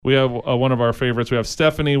We have one of our favorites. We have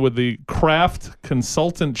Stephanie with the Craft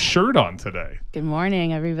Consultant shirt on today. Good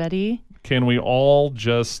morning, everybody. Can we all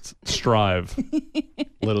just strive? A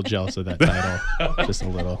little jealous of that title, just a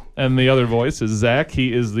little. And the other voice is Zach.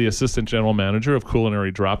 He is the Assistant General Manager of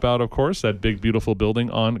Culinary Dropout, of course, that big, beautiful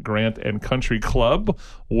building on Grant and Country Club.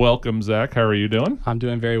 Welcome, Zach. How are you doing? I'm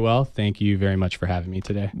doing very well. Thank you very much for having me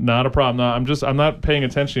today. Not a problem. No, I'm not paying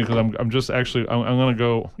attention because I'm just actually, I'm going to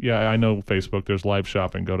go. Yeah, I know Facebook. There's live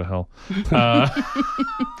shopping. Go to hell.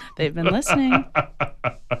 They've been listening.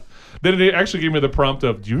 Then it actually gave me the prompt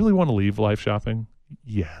of, do you really want to leave live shopping?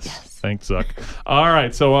 Yes. Thanks, Zuck. All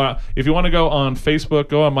right. So if you want to go on Facebook,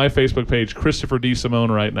 go on my Facebook page, Christopher D.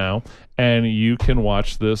 Simone, right now, and you can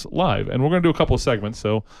watch this live. And we're going to do a couple of segments,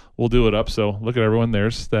 so we'll do it up. So look at everyone.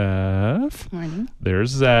 There's Steph. Morning. There's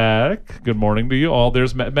Zach. Good morning to you all.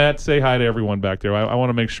 There's Matt. Matt, say hi to everyone back there. I want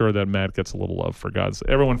to make sure that Matt gets a little love, for God's sake.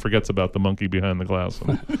 Everyone forgets about the monkey behind the glass.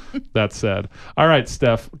 That's sad. All right,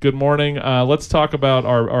 Steph. Good morning. Let's talk about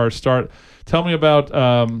our start. Tell me about,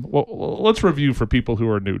 let's review for people who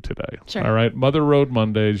are new today. Sure. All right. Mother Road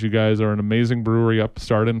Mondays. You guys are an amazing brewery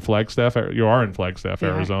upstart in Flagstaff. You are in Flagstaff,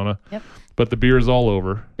 Arizona. Yep. But the beer is all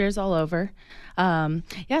over. Beer's all over.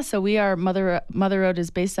 So we are, Mother Road is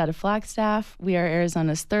based out of Flagstaff. We are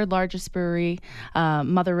Arizona's third largest brewery.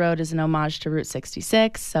 Mother Road is an homage to Route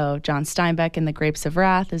 66. So John Steinbeck in The Grapes of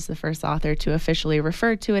Wrath is the first author to officially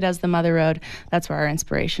refer to it as the Mother Road. That's where our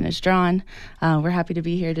inspiration is drawn. We're happy to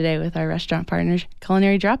be here today with our restaurant partners,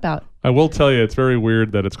 Culinary Dropout. I will tell you, it's very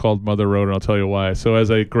weird that it's called Mother Road, and I'll tell you why. So as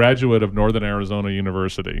a graduate of Northern Arizona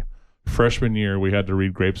University, freshman year, we had to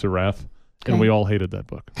read Grapes of Wrath. And we all hated that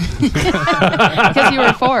book. Because you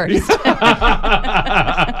were forced.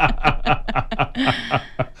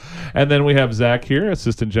 And then we have Zach here,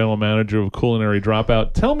 Assistant General Manager of Culinary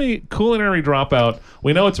Dropout. Tell me, Culinary Dropout,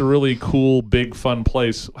 we know it's a really cool, big, fun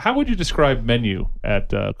place. How would you describe menu at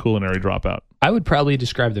Culinary Dropout? I would probably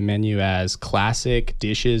describe the menu as classic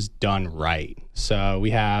dishes done right. So we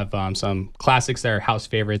have some classics that are house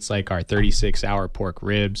favorites, like our 36-hour pork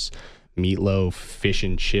ribs, meatloaf, fish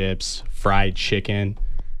and chips, fried chicken.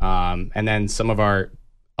 And then some of our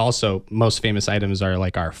also most famous items are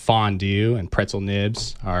like our fondue and pretzel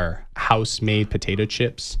nibs, our house-made potato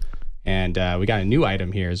chips. And we got a new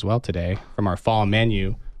item here as well today from our fall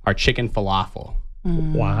menu, our chicken falafel.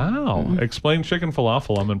 Wow. Explain chicken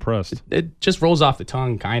falafel. I'm impressed. It just rolls off the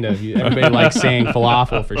tongue, kind of. Everybody likes saying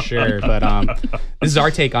falafel for sure. But this is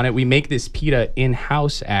our take on it. We make this pita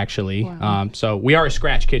in-house, actually. Wow. So we are a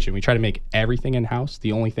scratch kitchen. We try to make everything in-house.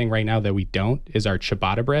 The only thing right now that we don't is our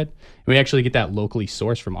ciabatta bread. And we actually get that locally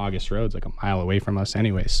sourced from August Roads, like a mile away from us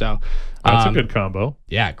anyway. So That's a good combo.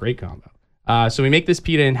 Yeah, great combo. So we make this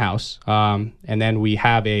pita in-house, and then we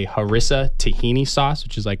have a harissa tahini sauce,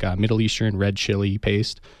 which is like a Middle Eastern red chili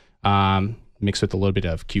paste, mixed with a little bit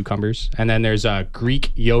of cucumbers. And then there's a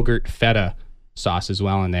Greek yogurt feta sauce as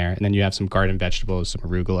well in there. And then you have some garden vegetables, some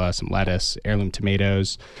arugula, some lettuce, heirloom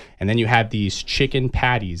tomatoes. And then you have these chicken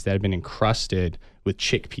patties that have been encrusted with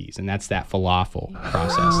chickpeas, and that's that falafel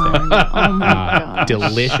process there. Oh my gosh.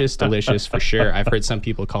 Delicious for sure. I've heard some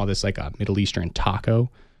people call this like a Middle Eastern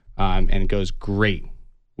taco. And it goes great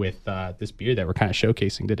with this beer that we're kind of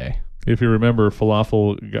showcasing today. If you remember,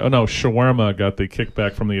 shawarma got the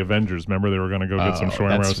kickback from the Avengers. Remember, they were going to go get some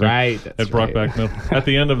shawarma. That's right. It brought back at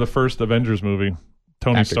the end of the first Avengers movie.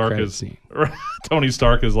 Tony Stark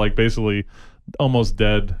is like basically almost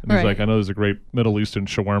dead, and he's like, I know there's a great Middle Eastern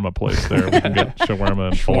shawarma place there. We can get shawarma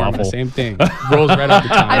and falafel. Same thing. Rolls right off the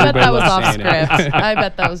tongue. I bet that was off saying script. I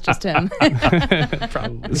bet that was just him.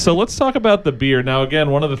 Probably. So let's talk about the beer. Now,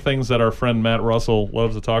 again, one of the things that our friend Matt Russell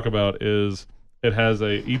loves to talk about is it has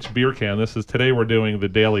each beer can. Today we're doing the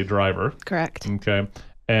Daily Driver. Correct. Okay.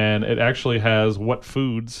 And it actually has what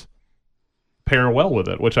foods pair well with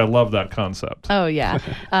it, which I love that concept. Oh, yeah.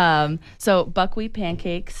 So buckwheat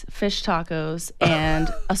pancakes, fish tacos, and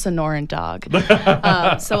a Sonoran dog.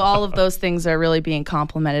 So all of those things are really being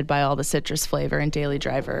complemented by all the citrus flavor in Daily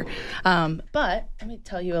Driver. But let me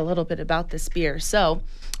tell you a little bit about this beer. So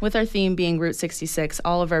with our theme being Route 66,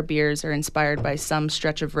 all of our beers are inspired by some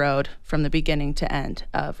stretch of road from the beginning to end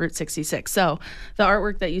of Route 66. So the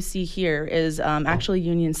artwork that you see here is actually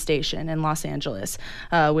Union Station in Los Angeles,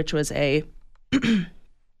 which was a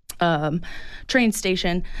train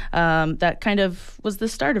station that kind of was the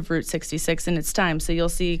start of Route 66 in its time. So you'll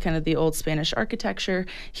see kind of the old Spanish architecture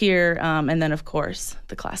here, and then, of course,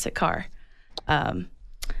 the classic car.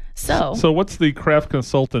 So what's the craft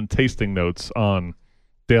consultant tasting notes on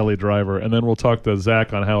Daily Driver, and then we'll talk to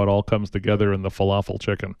Zach on how it all comes together in the falafel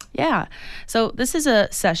chicken. Yeah. So this is a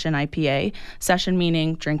session IPA. Session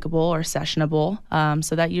meaning drinkable or sessionable.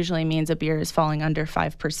 So that usually means a beer is falling under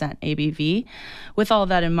 5% ABV. With all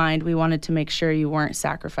that in mind, we wanted to make sure you weren't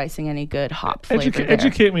sacrificing any good hop flavor there.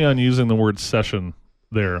 Educate me on using the word session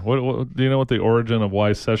there. What do you know what the origin of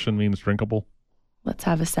why session means drinkable? Let's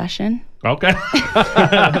have a session. Okay.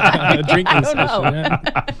 A drinking session. Yeah.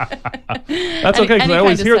 That's okay, because I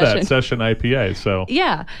always hear session. that session IPA. So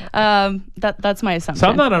Yeah, that's my assumption. So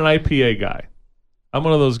I'm not an IPA guy. I'm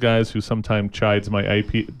one of those guys who sometimes chides my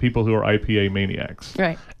people who are IPA maniacs.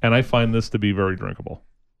 Right. And I find this to be very drinkable.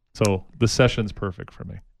 So the session's perfect for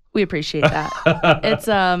me. We appreciate that. It's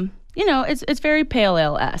it's very pale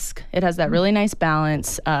ale-esque. It has that really nice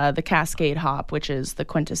balance. The Cascade hop, which is the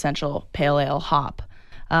quintessential pale ale hop,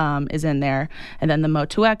 is in there. And then the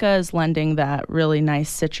Motueka is lending that really nice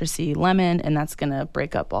citrusy lemon, and that's going to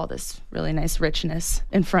break up all this really nice richness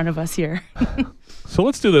in front of us here. So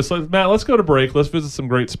let's do this. Matt, let's go to break. Let's visit some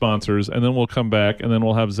great sponsors, and then we'll come back, and then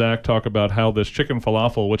we'll have Zach talk about how this chicken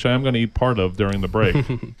falafel, which I am going to eat part of during the break,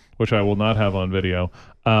 which I will not have on video,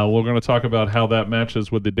 we're going to talk about how that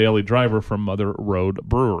matches with the Daily Driver from Mother Road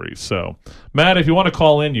Brewery. So, Matt, if you want to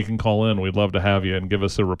call in, you can call in. We'd love to have you and give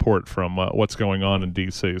us a report from what's going on in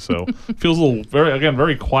D.C. So, feels a little,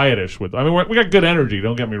 very quietish. We got good energy,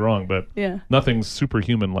 don't get me wrong, but nothing's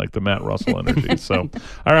superhuman like the Matt Russell energy. So,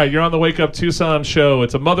 all right, you're on the Wake Up Tucson show.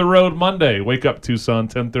 It's a Mother Road Monday. Wake Up Tucson,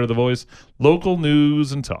 10:30 The Voice, local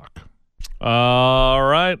news and talk. All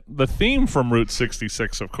right. The theme from Route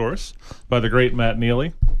 66, of course, by the great Matt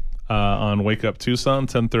Neely on Wake Up Tucson,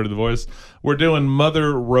 10:30 The Voice. We're doing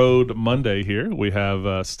Mother Road Monday here. We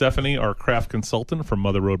have Stephanie, our craft consultant from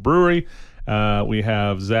Mother Road Brewery. We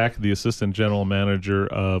have Zach, the assistant general manager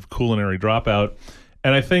of Culinary Dropout.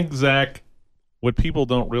 And I think, Zach, what people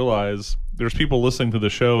don't realize, there's people listening to the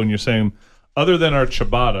show and you're saying, other than our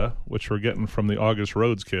ciabatta, which we're getting from the August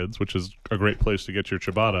Roads kids, which is a great place to get your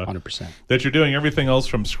ciabatta, 100%. that you're doing everything else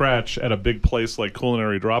from scratch at a big place like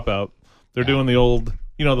Culinary Dropout. They're doing the old,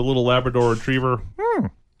 the little Labrador Retriever,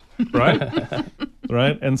 right?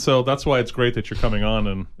 Right? And so that's why it's great that you're coming on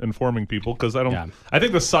and informing people, because I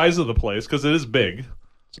think the size of the place, because it is big,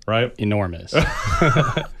 right? Enormous.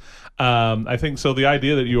 I think so. The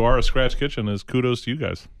idea that you are a scratch kitchen is kudos to you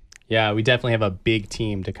guys. Yeah, we definitely have a big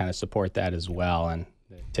team to kind of support that as well, and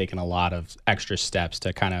taken a lot of extra steps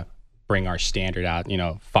to kind of bring our standard out,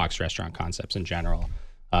 Fox restaurant concepts in general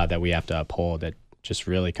that we have to uphold. That just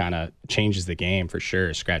really kind of changes the game for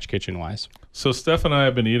sure, scratch kitchen wise. So Steph and I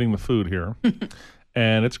have been eating the food here,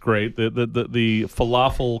 and it's great. The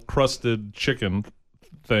falafel crusted chicken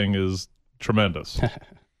thing is tremendous.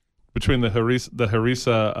 Between the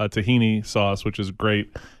harissa tahini sauce, which is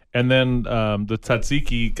great. And then the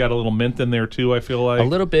tzatziki got a little mint in there too, I feel like. A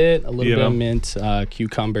little bit of mint,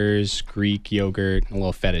 cucumbers, Greek yogurt, and a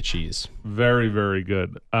little feta cheese. Very, very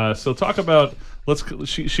good. So talk about,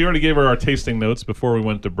 she already gave her our tasting notes before we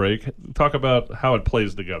went to break. Talk about how it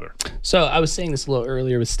plays together. So I was saying this a little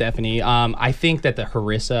earlier with Stephanie. I think that the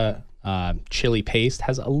harissa chili paste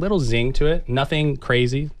has a little zing to it. Nothing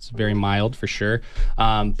crazy. It's very mild for sure.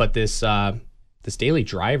 But this Daily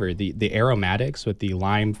Driver, the aromatics with the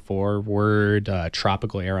lime forward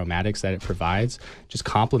tropical aromatics that it provides just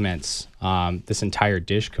complements this entire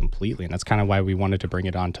dish completely. And that's kind of why we wanted to bring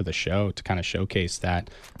it onto the show, to kind of showcase that,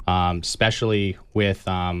 especially with,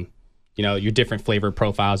 your different flavor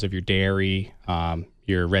profiles of your dairy,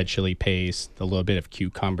 your red chili paste, a little bit of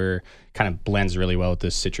cucumber, kind of blends really well with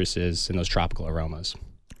those citruses and those tropical aromas.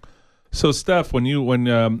 So Steph, when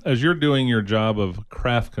as you're doing your job of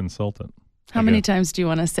craft consultant, how many times do you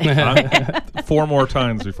want to say? 4 more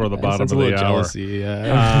times before the bottom of the hour. Jealousy,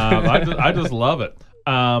 I just love it.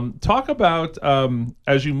 Talk about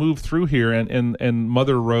as you move through here, and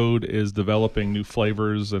Mother Road is developing new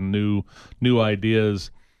flavors and new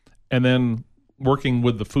ideas, and then working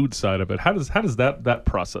with the food side of it. How does that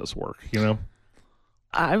process work?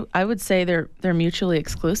 I would say they're mutually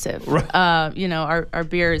exclusive. Right. Our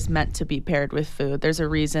beer is meant to be paired with food. There's a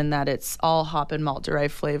reason that it's all hop and malt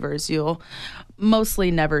derived flavors. You'll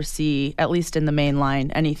mostly never see, at least in the main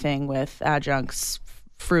line, anything with adjuncts,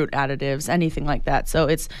 fruit additives, anything like that. So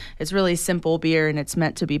it's really simple beer, and it's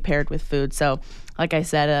meant to be paired with food. So like I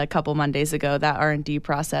said a couple Mondays ago, that R&D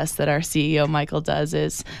process that our CEO Michael does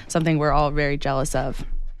is something we're all very jealous of.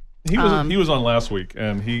 He was on last week,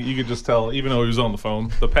 and you could just tell, even though he was on the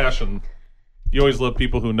phone, the passion. You always love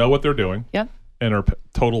people who know what they're doing, and are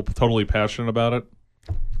totally passionate about it.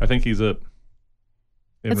 I think he's it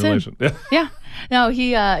in relation. Yeah, No,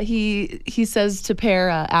 he says to pair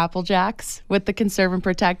Apple Jacks with the conserve and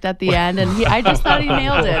protect at the end, and I just thought he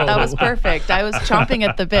nailed it. That was perfect. I was chomping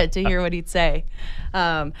at the bit to hear what he'd say.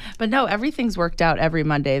 But no, everything's worked out every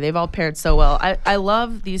Monday. They've all paired so well. I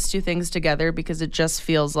love these two things together because it just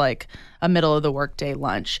feels like a middle of the workday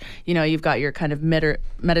lunch. You know, you've got your kind of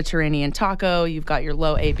Mediterranean taco, you've got your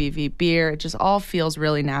low ABV beer. It just all feels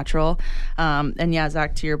really natural. And yeah,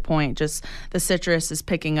 Zach, to your point, just the citrus is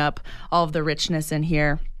picking up all of the richness in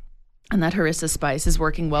here. And that harissa spice is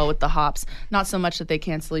working well with the hops. Not so much that they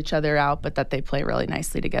cancel each other out, but that they play really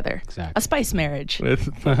nicely together. Exactly. A spice marriage.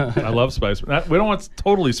 I love spice. We don't want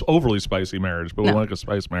totally overly spicy marriage, but we want like a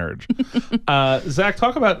spice marriage. Zach,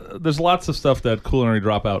 talk about, there's lots of stuff that Culinary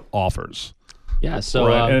Dropout offers. Yeah, so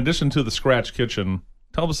Right. In addition to the Scratch Kitchen,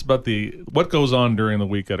 tell us about what goes on during the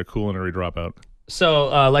week at a Culinary Dropout. So,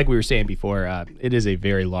 like we were saying before, it is a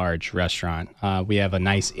very large restaurant. We have a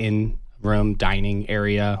nice in-room dining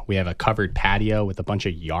area. We have a covered patio with a bunch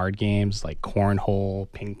of yard games like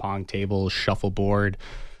cornhole, ping pong tables, shuffleboard.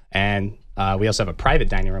 And we also have a private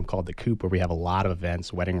dining room called The Coop where we have a lot of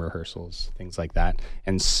events, wedding rehearsals, things like that.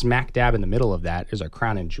 And smack dab in the middle of that is our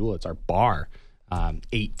crown and jewel. It's our bar.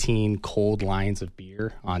 18 cold lines of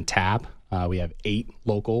beer on tap. We have 8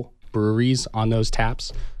 local breweries on those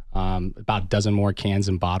taps. About a dozen more cans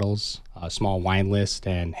and bottles, a small wine list,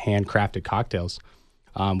 and handcrafted cocktails.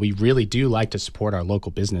 We really do like to support our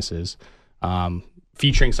local businesses,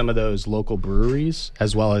 featuring some of those local breweries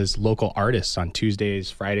as well as local artists on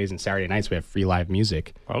Tuesdays, Fridays, and Saturday nights. We have free live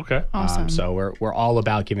music. Okay. Awesome. So we're all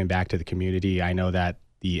about giving back to the community. I know that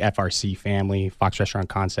the FRC family, Fox Restaurant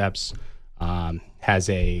Concepts, has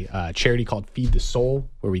a charity called Feed the Soul,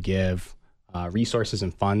 where we give resources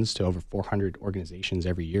and funds to over 400 organizations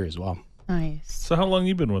every year as well. Nice. So how long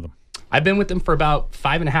you been with them? I've been with them for about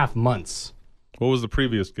 5.5 months. What was the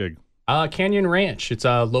previous gig? Canyon Ranch. It's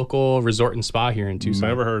a local resort and spa here in Tucson.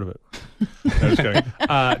 Never heard of it. No, just kidding.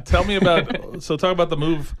 Tell me talk about the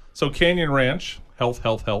move. So Canyon Ranch, health.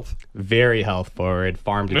 Very health forward,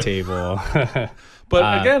 farm to table.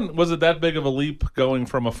 But again, was it that big of a leap going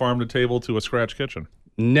from a farm to table to a Scratch Kitchen?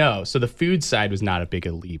 No. So the food side was not a big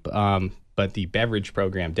a leap. But the beverage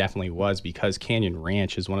program definitely was, because Canyon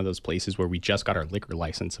Ranch is one of those places where we just got our liquor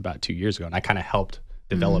license about 2 years ago. And I kind of helped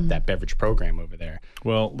develop that beverage program over there.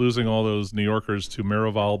 Well, losing all those New Yorkers to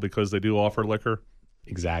Miraval because they do offer liquor.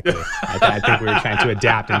 Exactly. I think we were trying to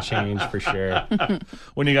adapt and change for sure.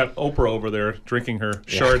 When you got Oprah over there drinking her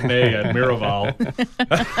Chardonnay at Miraval,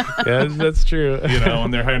 Yeah, that's true. you know,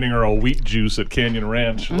 and they're handing her a wheat juice at Canyon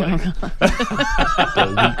Ranch. Like,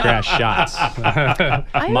 The wheatgrass shots,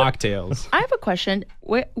 mocktails. I have a question.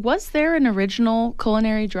 Was there an original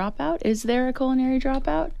Culinary Dropout? Is there a Culinary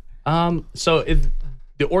Dropout?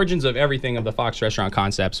 The origins of everything of the Fox Restaurant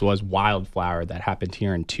Concepts was Wildflower that happened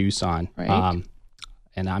here in Tucson. Right.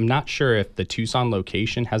 And I'm not sure if the Tucson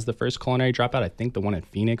location has the first Culinary Dropout. I think the one in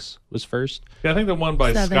Phoenix was first. yeah, I think the one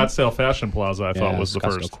by 7. Scottsdale Fashion Plaza I thought was the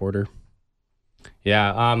Scottsdale first. Quarter.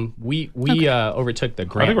 Yeah, we overtook the I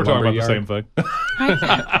Grant think we're talking about Lumberyard. the same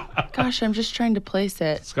thing. Gosh, I'm just trying to place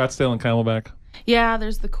it. Scottsdale and Camelback. Yeah,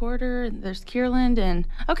 there's the Quarter, there's Kierland, and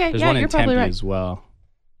okay, There's yeah, one in you're probably Tempe right. as well.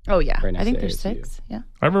 Oh yeah, right next I think to there's ASU. 6. Yeah.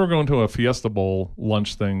 I remember going to a Fiesta Bowl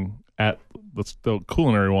lunch thing at the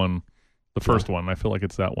culinary one, the first one. I feel like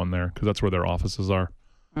it's that one there because that's where their offices are.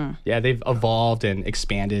 Yeah, they've evolved and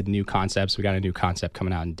expanded new concepts. We got a new concept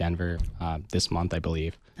coming out in Denver this month, I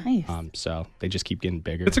believe. Nice. So they just keep getting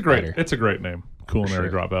bigger. It's a great name. Culinary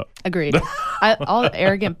sure. Dropout. Agreed. All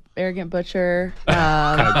arrogant butcher, Cool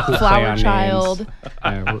play flower on child.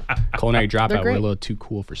 names. Culinary Dropout. We're a great. little too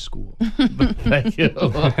cool for school. Thank you.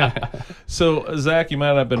 So, Zach, you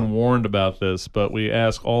might have been warned about this, but we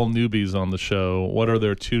ask all newbies on the show, what are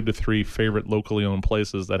their 2 to 3 favorite locally owned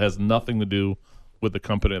places that has nothing to do with the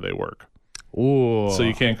company they work? Ooh. So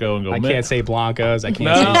you can't go and go, I "Man, can't say Blancos. I can't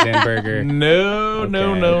No. say Zenberger. No.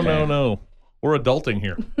 Okay. We're adulting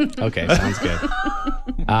here. Okay, sounds good.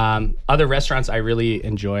 Other restaurants I really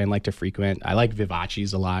enjoy and like to frequent. I like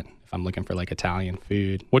Vivaci's a lot if I'm looking for like Italian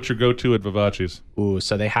food. What's your go-to at Vivaci's? Ooh,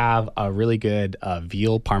 so they have a really good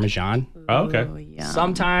veal parmesan. Oh, okay. Oh, yeah.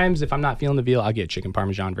 Sometimes if I'm not feeling the veal, I'll get chicken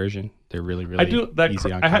parmesan version. They're really, really I do that.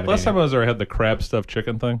 easy on I had last accommodating. time I was there. I had the crab stuffed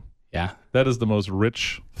chicken thing. Yeah. That is the most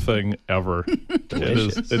rich thing ever.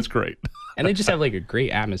 Delicious. It's great. And they just have like a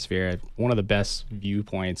great atmosphere. One of the best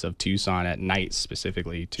viewpoints of Tucson at night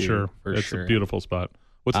specifically too. Sure, For it's sure. a beautiful spot.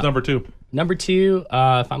 What's number 2? Number 2,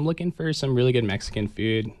 if I'm looking for some really good Mexican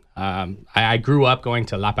food, I grew up going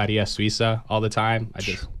to La Paria Suiza all the time. I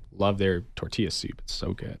just love their tortilla soup. It's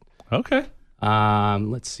so good. Okay.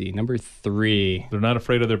 Let's see. Number 3. They're not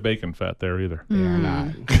afraid of their bacon fat there either. They are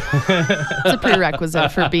not. It's a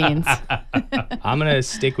prerequisite for beans. I'm going to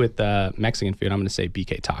stick with Mexican food. I'm going to say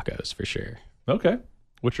BK Tacos for sure. Okay.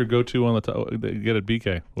 What's your go-to on the get at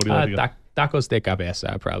BK? What do you like to get? Tacos de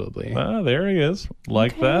cabeza, probably. Ah, there he is.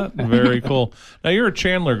 Like that. Very cool. Now you're a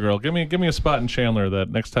Chandler girl. Give me a spot in Chandler that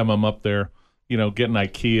next time I'm up there, getting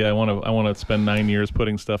IKEA. I want to spend 9 years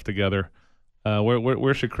putting stuff together.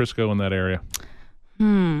 Where should Chris go in that area?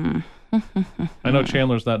 I know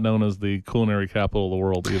Chandler's not known as the culinary capital of the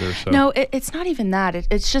world either. So no, it's not even that.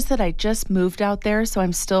 It's just that I just moved out there, so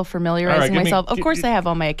I'm still familiarizing myself. Of course, I have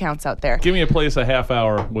all my accounts out there. Give me a place a half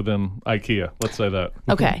hour within IKEA. Let's say that.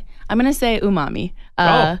 Okay, I'm gonna say Umami,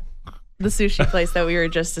 the sushi place that we were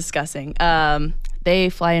just discussing. They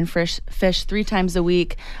fly in fish 3 times a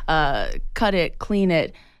week, cut it, clean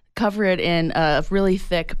it, cover it in really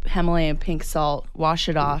thick Himalayan pink salt, wash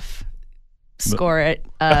it off, score it,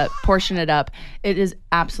 portion it up. It is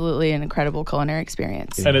absolutely an incredible culinary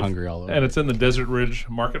experience. I'm hungry all over. And it's in the Desert Ridge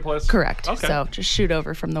Marketplace? Correct. Okay. So just shoot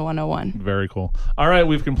over from the 101. Very cool. All right,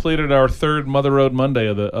 we've completed our 3rd Mother Road Monday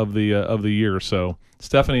of the year. So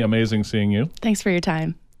Stephanie, amazing seeing you. Thanks for your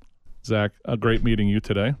time. Zach, a great meeting you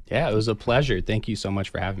today. Yeah, it was a pleasure. Thank you so much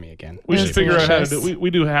for having me again. We should figure out how to delicious. do. We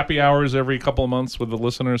do happy hours every couple of months with the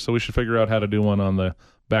listeners, so we should figure out how to do one on the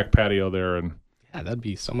back patio there, and Yeah, that'd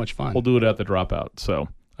be so much fun. we'll do it at the Dropout. So,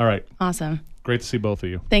 all right, Awesome. great to see both of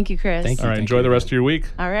you. Thank you, Chris. Thank you. All right, enjoy the rest of your week.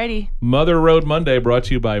 Alrighty. Mother Road Monday brought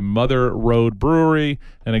to you by Mother Road Brewery,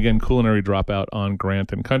 and again, Culinary Dropout on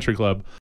Grant and Country Club.